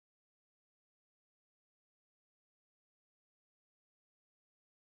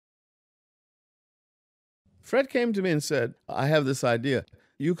Fred came to me and said, I have this idea.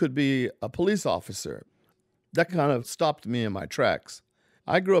 You could be a police officer. That kind of stopped me in my tracks.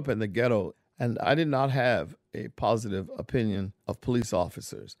 I grew up in the ghetto, and I did not have a positive opinion of police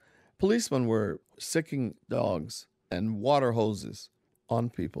officers. Policemen were sicking dogs and water hoses on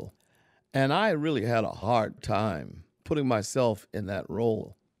people. And I really had a hard time putting myself in that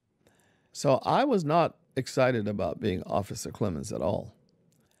role. So I was not excited about being Officer Clemmons at all.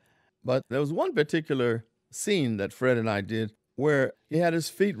 But there was one particular scene that Fred and I did where he had his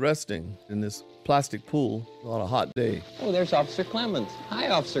feet resting in this plastic pool on a hot day. Oh, there's Officer Clemmons. Hi,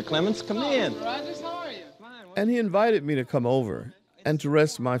 Officer Clemmons. Come in. Rogers, how are you? And he invited me to come over and to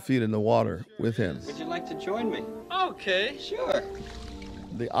rest my feet in the water with him. Would you like to join me? Okay. Sure.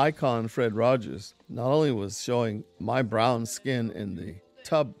 The icon Fred Rogers not only was showing my brown skin in the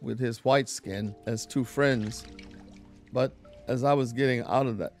tub with his white skin as two friends, but as I was getting out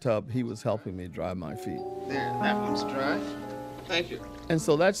of that tub, he was helping me dry my feet. There, that one's dry. Thank you. And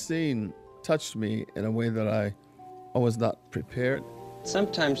so that scene touched me in a way that I was not prepared.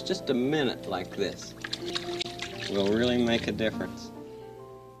 Sometimes just a minute like this will really make a difference.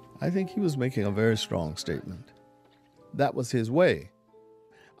 I think he was making a very strong statement. That was his way.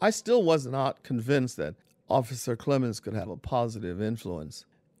 I still was not convinced that Officer Clemmons could have a positive influence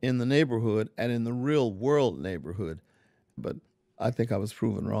in the neighborhood and in the real world neighborhood, but I think I was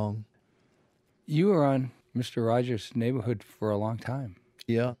proven wrong. You were on Mr. Rogers' neighborhood for a long time.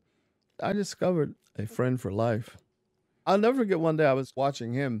 Yeah. I discovered a friend for life. I'll never forget one day I was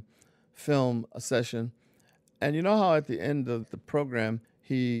watching him film a session, and you know how at the end of the program,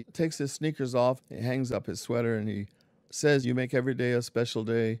 he takes his sneakers off, he hangs up his sweater, and he says, you make every day a special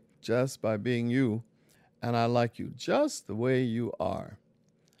day just by being you, and I like you just the way you are.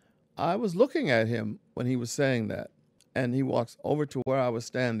 I was looking at him when he was saying that, and he walks over to where I was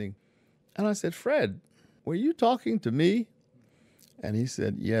standing, and I said, Fred, were you talking to me? And he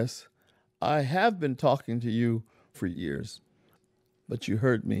said, yes, I have been talking to you for years, but you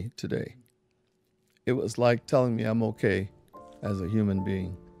heard me today. It was like telling me I'm okay as a human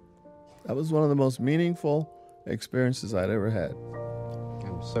being. That was one of the most meaningful experiences I'd ever had.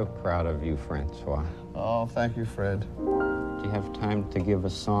 I'm so proud of you, Francois. Oh, thank you, Fred. Do you have time to give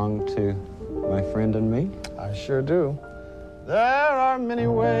a song to my friend and me? I sure do. There are many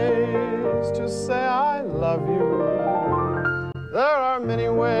ways to say I love you. There are many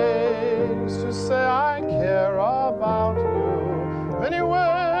ways